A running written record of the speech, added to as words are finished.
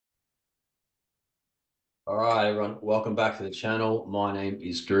All right, everyone. Welcome back to the channel. My name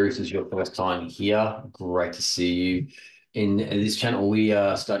is Drew. If this is your first time here, great to see you. In this channel, we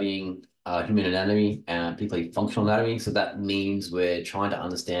are studying human anatomy and particularly functional anatomy. So that means we're trying to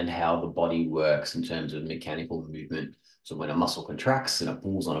understand how the body works in terms of mechanical movement. So when a muscle contracts and it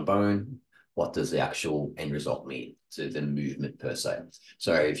pulls on a bone, what does the actual end result mean to the movement per se?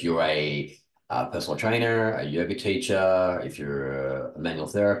 So if you're a personal trainer, a yoga teacher, if you're a manual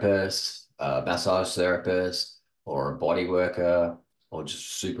therapist, a massage therapist, or a body worker, or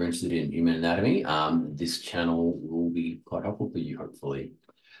just super interested in human anatomy, this channel will be quite helpful for you, hopefully.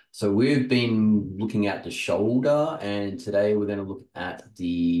 So we've been looking at the shoulder, and today we're going to look at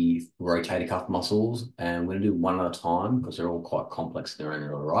the rotator cuff muscles, and we're going to do one at a time because they're all quite complex in their own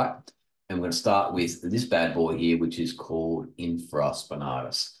right. And we're going to start with this bad boy here, which is called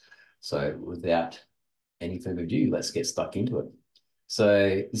infraspinatus. So without any further ado, let's get stuck into it.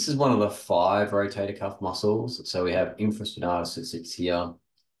 So this is one of the 5 rotator cuff muscles. So we have infraspinatus that sits here.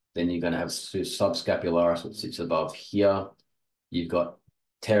 Then you're going to have subscapularis, which sits above here. You've got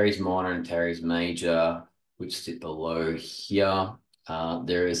teres minor and teres major, which sit below here.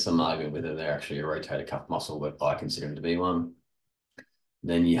 There is some argument whether they're actually a rotator cuff muscle, but I consider them to be one.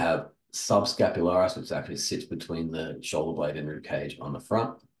 Then you have subscapularis, which actually sits between the shoulder blade and rib cage on the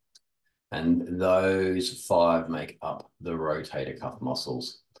front. And those 5 make up the rotator cuff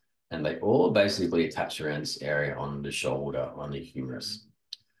muscles. And they all basically attach around this area on the shoulder, on the humerus.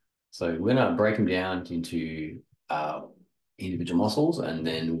 So we're going to break them down into individual muscles, and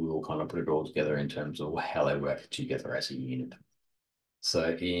then we'll kind of put it all together in terms of how they work together as a unit.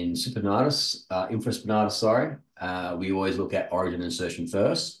 So in infraspinatus, sorry, we always look at origin insertion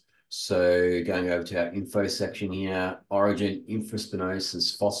first. So going over to our info section here, origin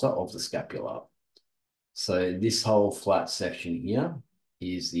infraspinosus fossa of the scapula. So this whole flat section here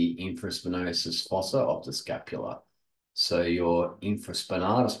is the infraspinosus fossa of the scapula. So your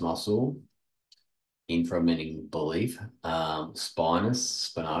infraspinatus muscle, infra meaning belief,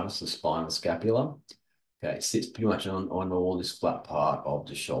 spinatus, the spine of the scapula. Okay, it sits pretty much on all this flat part of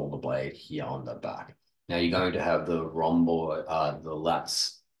the shoulder blade here on the back. Now you're going to have the rhomboid, the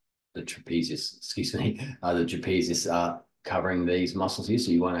lats, the trapezius, excuse me, the trapezius covering these muscles here,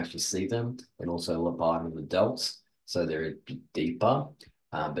 so you won't actually see them, and also the bottom of the delts, so they're a bit deeper,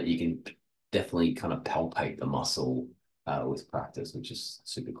 but you can definitely kind of palpate the muscle with practice, which is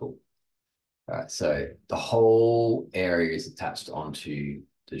super cool. All right, so the whole area is attached onto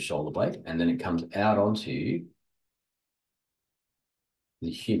the shoulder blade, and then it comes out onto the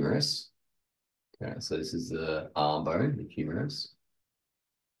humerus. Okay, so this is the arm bone, the humerus,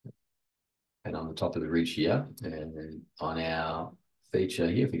 and on the top of the ridge here, and on our feature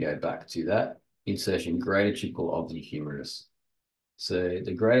here, if we go back to that, insertion greater tubercle of the humerus. So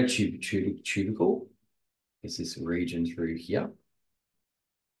the greater tubercle is this region through here.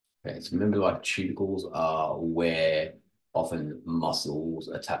 Okay, so remember, like tubercles are where often muscles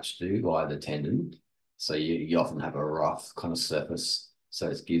attached to by the tendon. So you often have a rough kind of surface. So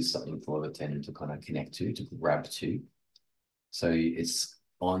it gives something for the tendon to kind of connect to grab to. So it's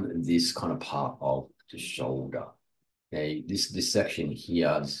on this kind of part of the shoulder. Okay, this section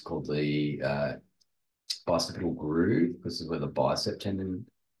here, this is called the bicipital groove, because this is where the bicep tendon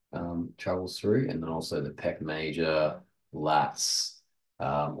travels through, and then also the pec major, lats,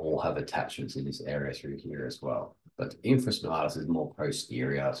 all have attachments in this area through here as well. But infraspinatus is more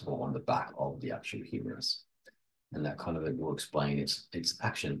posterior, it's more on the back of the actual humerus. And that kind of will explain its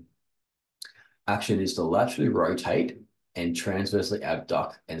action. Action is to laterally rotate and transversely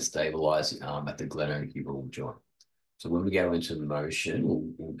abduct and stabilize the arm at the glenohumeral joint. So when we go into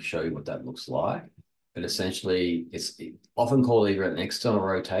motion, we'll show you what that looks like. But essentially, it's often called either an external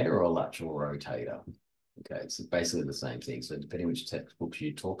rotator or a lateral rotator. Okay, it's basically the same thing. So depending which textbooks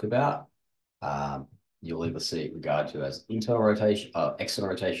you talk about, you'll either see it regarded to as internal rotation,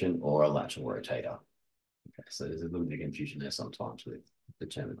 external rotation, or a lateral rotator. Okay, so there's a little bit of confusion there sometimes with the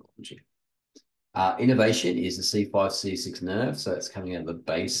terminology. Innervation is the C5, C6 nerve. So it's coming out of the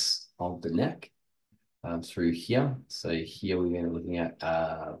base of the neck through here. So here we're going to be looking at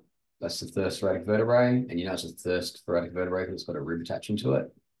that's the third thoracic vertebrae, and you know it's a third thoracic vertebrae because it's got a rib attaching to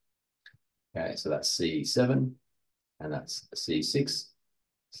it. Okay, so that's C7, and that's C6,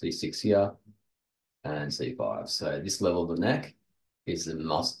 C6 here, and C5. So this level of the neck is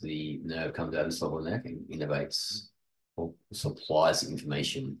the nerve comes out of this level of the neck and innervates or supplies the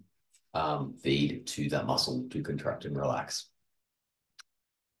information feed to that muscle to contract and relax.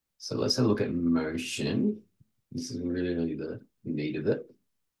 So let's have a look at motion. This is really the meat of it.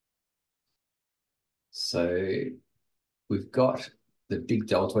 So we've got the big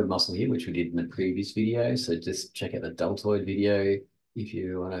deltoid muscle here, which we did in the previous video. So just check out the deltoid video if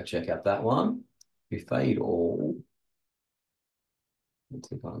you want to check out that one. We fade all.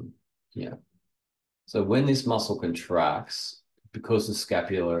 Click on, yeah. So when this muscle contracts, because the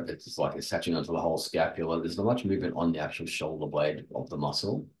scapula, it's like it's attaching onto the whole scapula, there's not much movement on the actual shoulder blade of the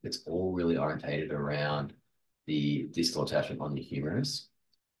muscle. It's all really orientated around the distal attachment on the humerus.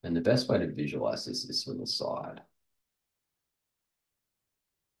 And the best way to visualize this is from the side.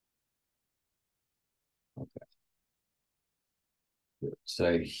 Okay.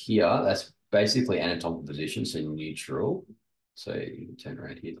 So here, that's basically anatomical position, so neutral. So you can turn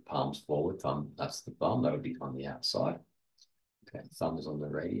around here, the palm's forward, thumb, that's the thumb, that would be on the outside. Okay, thumb is on the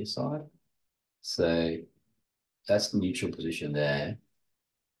radius side. So that's the neutral position there.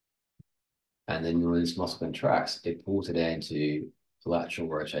 And then when this muscle contracts, it pulls it into lateral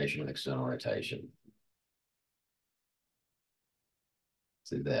rotation and external rotation.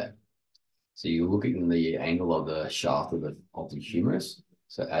 So there. So you're looking at the angle of the shaft of the humerus.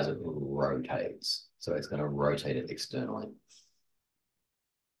 So as it rotates, so it's going to rotate it externally.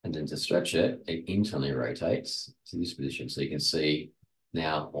 And then to stretch it, it internally rotates to this position. So you can see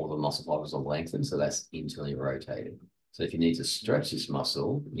now all the muscle fibers are lengthened, so that's internally rotated. So if you need to stretch this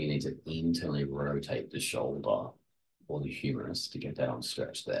muscle, you need to internally rotate the shoulder or the humerus to get that on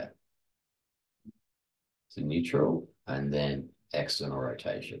stretch there. So neutral and then external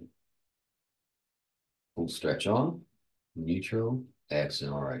rotation. Full stretch on, neutral,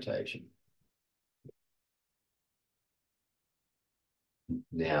 external rotation.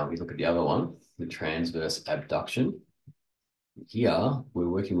 Now we look at the other one, the transverse abduction. Here, we're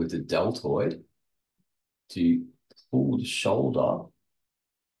working with the deltoid to pull the shoulder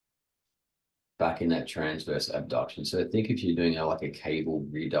back in that transverse abduction. So think if you're doing like a cable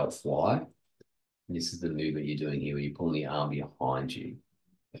rear delt fly, this is the movement you're doing here where you're pulling the arm behind you.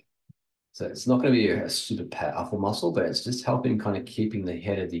 So it's not going to be a super powerful muscle, but it's just helping kind of keeping the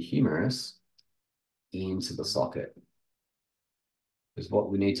head of the humerus into the socket. Because what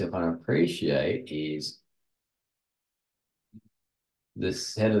we need to kind of appreciate is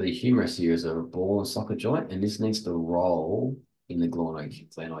this head of the humerus here is a ball and socket joint, and this needs to roll in the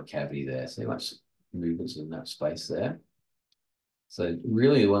glenoid cavity there. So much movements in that space there. So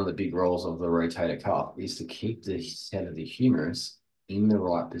really one of the big roles of the rotator cuff is to keep the head of the humerus in the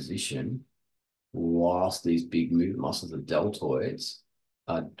right position whilst these big move muscles, the deltoids,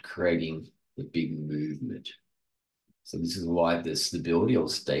 are creating the big movement. So this is why the stability or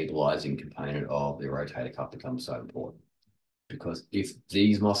stabilizing component of the rotator cuff becomes so important. Because if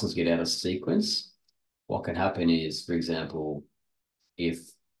these muscles get out of sequence, what can happen is, for example, if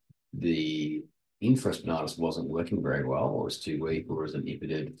the infraspinatus wasn't working very well, or is too weak, or is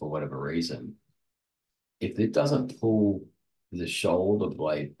inhibited for whatever reason, if it doesn't pull the shoulder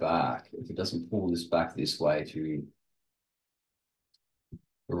blade back, if it doesn't pull this back this way to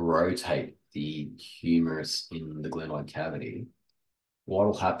rotate the humerus in the glenoid cavity, what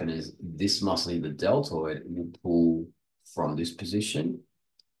will happen is this muscle, the deltoid, will pull from this position,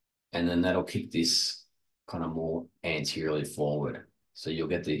 and then that'll kick this kind of more anteriorly forward. So you'll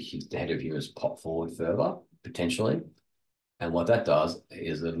get the head of humerus pop forward further, potentially. And what that does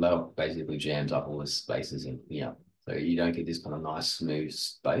is it basically jams up all the spaces in here. So you don't get this kind of nice, smooth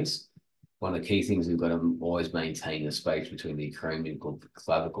space. One of the key things we've got to always maintain the space between the acromion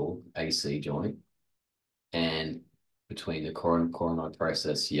clavicle, AC joint, and between the coronoid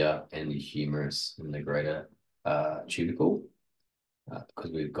process here and the humerus and the greater tubercle.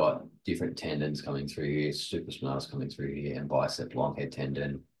 Because we've got different tendons coming through here, supraspinatus coming through here, and bicep long head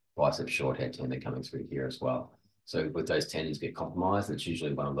tendon, bicep short head tendon coming through here as well. So with those tendons get compromised, it's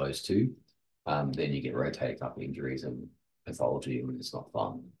usually one of those two. Then you get rotator cuff injuries and pathology, and it's not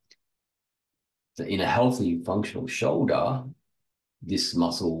fun. So in a healthy, functional shoulder, this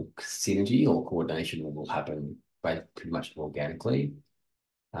muscle synergy or coordination will happen pretty much organically.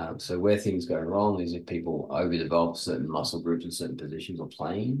 So where things go wrong is if people overdevelop certain muscle groups in certain positions or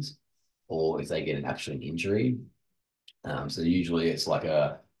planes, or if they get an actual injury. So usually it's like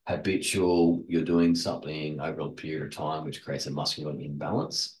a habitual, you're doing something over a period of time, which creates a muscular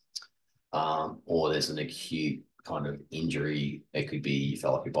imbalance, or there's an acute kind of injury. It could be you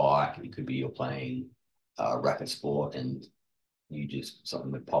fell off your bike, it could be you're playing racket sport and you just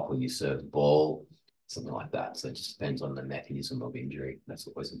something would pop when you serve the ball, something like that. So it just depends on the mechanism of injury. That's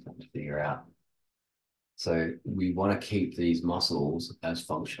always important to figure out. So we want to keep these muscles as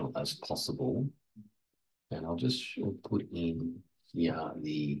functional as possible. And I'll just put in here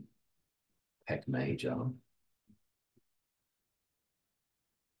the pec major.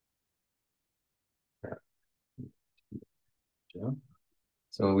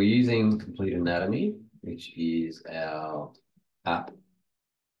 So we're using Complete Anatomy, which is our app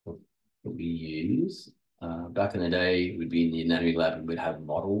that we use. Back in the day, we'd be in the anatomy lab and we'd have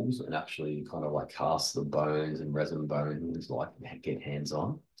models and actually kind of like cast the bones and resin bones, like get hands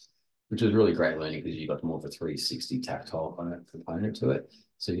on, which was really great learning because you got more of a 360 tactile kind of component to it.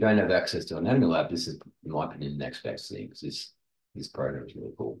 So if you don't have access to an anatomy lab, this is, in my opinion, the next best thing because this program is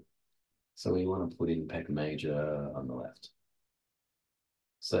really cool. So we want to put in pec major on the left.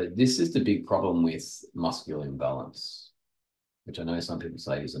 So this is the big problem with muscular imbalance, which I know some people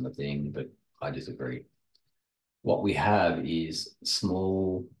say isn't a thing, but I disagree. What we have is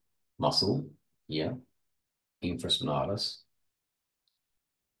small muscle here, infraspinatus,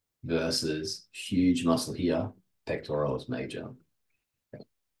 versus huge muscle here, pectoralis major.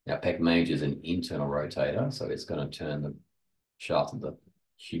 Now, pec major is an internal rotator, so it's going to turn the shaft of the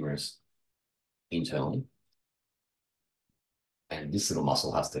humerus internally. And this little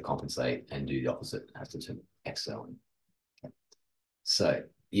muscle has to compensate and do the opposite, it has to turn externally. Okay. So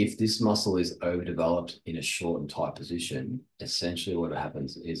if this muscle is overdeveloped in a short and tight position, essentially what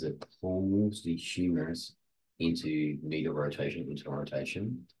happens is it pulls the humerus into medial rotation, internal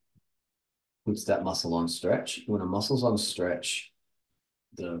rotation, puts that muscle on stretch. When a muscle's on stretch,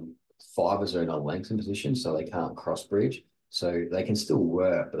 the fibers are in a lengthened position, so they can't cross bridge. So they can still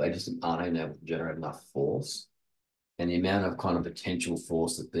work, but they just aren't able to generate enough force. And the amount of kind of potential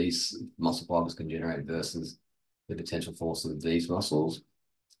force that these muscle fibers can generate versus the potential force of these muscles,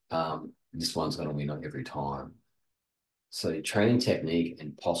 this one's going to win every time. So training technique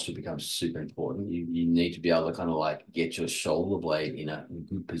and posture becomes super important. You need to be able to kind of like get your shoulder blade in a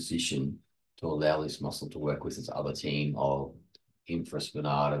good position to allow this muscle to work with its other team of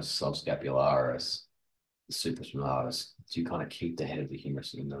infraspinatus, subscapularis, supraspinatus, to kind of keep the head of the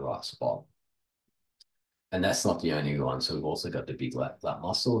humerus in the right spot. And that's not the only one. So we've also got the big lat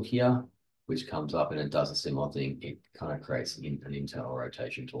muscle here, which comes up and it does a similar thing. It kind of creates an internal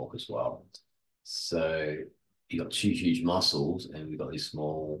rotation torque as well. So you've got two huge muscles and we've got these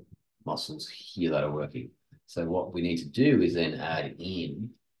small muscles here that are working. So what we need to do is then add in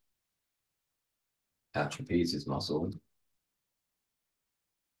our trapezius muscle.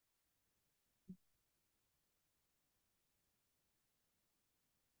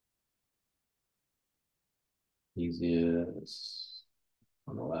 Trapezius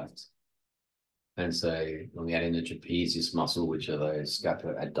on the left. And so when we add in the trapezius muscle, which are those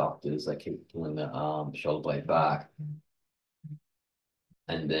scapular adductors, they keep pulling the shoulder blade back.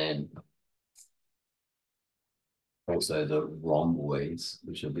 And then also the rhomboids,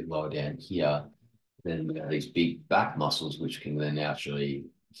 which are a bit lower down here. Then we have these big back muscles, which can then actually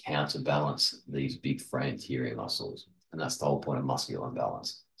counterbalance these big anterior muscles. And that's the whole point of muscular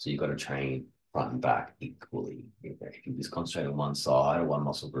imbalance. So you've got to train front and back equally. If you just concentrate on one side or one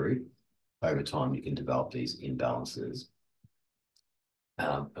muscle group, over time you can develop these imbalances.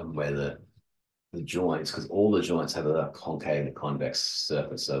 And where the joints, because all the joints have a concave and convex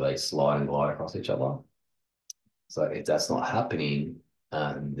surface, so they slide and glide across each other. So if that's not happening,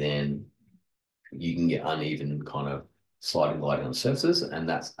 then you can get uneven kind of sliding gliding on surfaces, and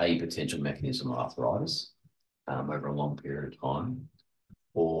that's a potential mechanism of arthritis over a long period of time,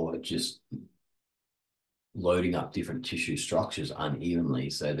 or just loading up different tissue structures unevenly.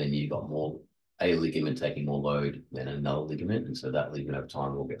 So then you've got a ligament taking more load than another ligament, and so that ligament over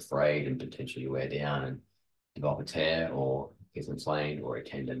time will get frayed and potentially wear down and develop a tear or get inflamed or a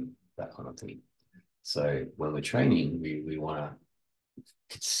tendon, that kind of thing. So when we're training, we want to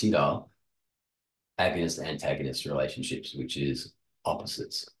consider agonist-antagonist relationships, which is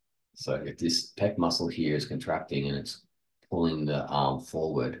opposites. So if this pec muscle here is contracting and it's pulling the arm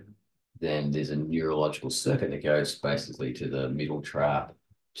forward, then there's a neurological circuit that goes basically to the middle trap,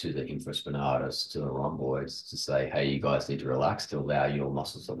 to the infraspinatus, to the rhomboids to say, hey, you guys need to relax to allow your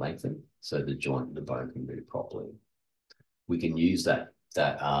muscles to lengthen so the bone can move properly. We can use that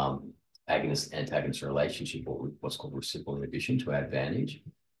agonist-antagonist relationship, or what's called reciprocal inhibition, to our advantage.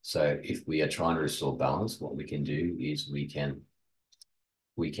 So if we are trying to restore balance, what we can do is we can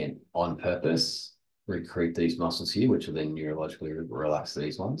on purpose recruit these muscles here, which will then neurologically relax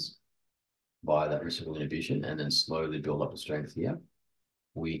these ones by that reciprocal inhibition, and then slowly build up the strength here.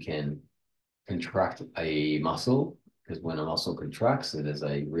 We can contract a muscle, because when a muscle contracts, there's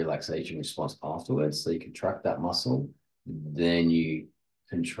a relaxation response afterwards. So you contract that muscle, then you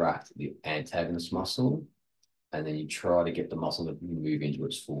contract the antagonist muscle, and then you try to get the muscle to move into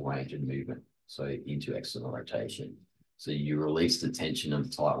its full range of movement, so into external rotation. So you release the tension of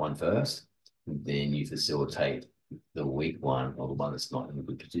the tight one first, then you facilitate the weak one, or the one that's not in a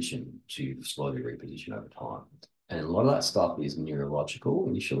good position, to slowly reposition over time. And a lot of that stuff is neurological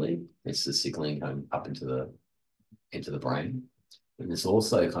initially. It's the signaling going up into the brain. And there's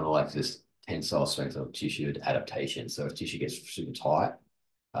also kind of like this tensile strength of tissue adaptation. So if tissue gets super tight,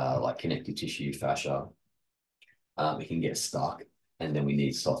 like connective tissue, fascia, it can get stuck. And then we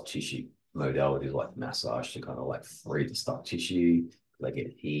need soft tissue modalities like massage to kind of like free the stuck tissue, like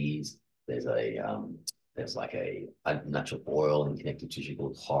it ease. There's like a natural oil in connective tissue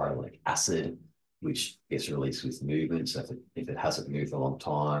called hyaluronic acid, which gets released with movement. So if it hasn't moved for a long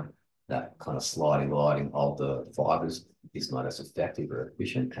time, that kind of sliding, gliding of the fibers is not as effective or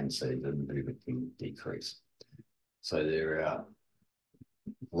efficient, and so the movement can decrease. So there are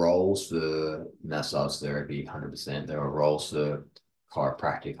roles for massage therapy, 100%. There are roles for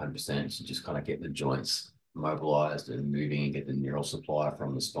chiropractic, 100%, to just kind of get the joints mobilized and moving and get the neural supply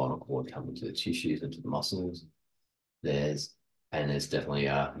from the spinal cord coming to the tissues and to the muscles. There's definitely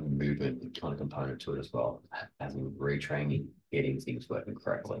a movement kind of component to it as well, having retraining, getting things working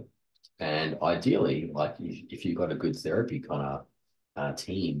correctly. And ideally, like if you've got a good therapy kind of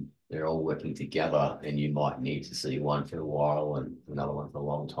team, they're all working together, and you might need to see one for a while and another one for a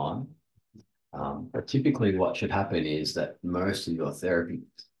long time. But typically, what should happen is that most of your therapy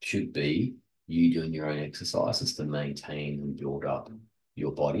should be you doing your own exercises to maintain and build up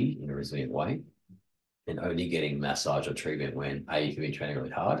your body in a resilient way, and only getting massage or treatment when you've been training really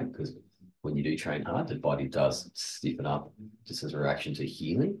hard, because when you do train hard, the body does stiffen up just as a reaction to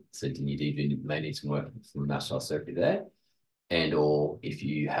healing. So you may need some work from massage therapy there. And or if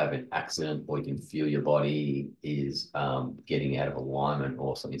you have an accident or you can feel your body is getting out of alignment,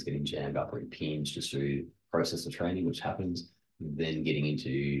 or something's getting jammed up or impinged just through process of training, which happens, then getting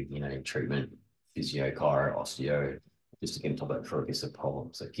into, treatment, physio, chiro, osteo, just to get on top of that before it gets a problem.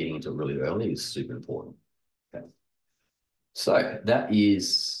 So getting into it really early is super important. Okay. So that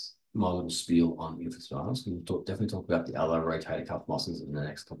is my little spiel on infraspinatus. We'll definitely talk about the other rotator cuff muscles in the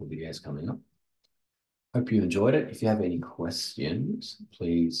next couple of videos coming up. Hope you enjoyed it. If you have any questions,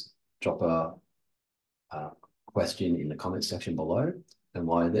 please drop a question in the comment section below. And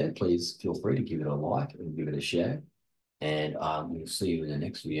while you're there, please feel free to give it a like and give it a share. And we'll see you in the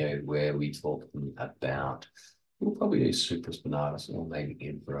next video where we talk about, we'll probably do supraspinatus or maybe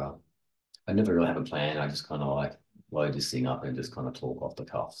infra. I never really have a plan. I just kind of like load this thing up and just kind of talk off the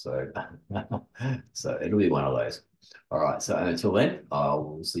cuff. So, so it'll be one of those. All right. So until then, I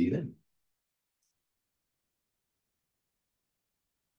will see you then.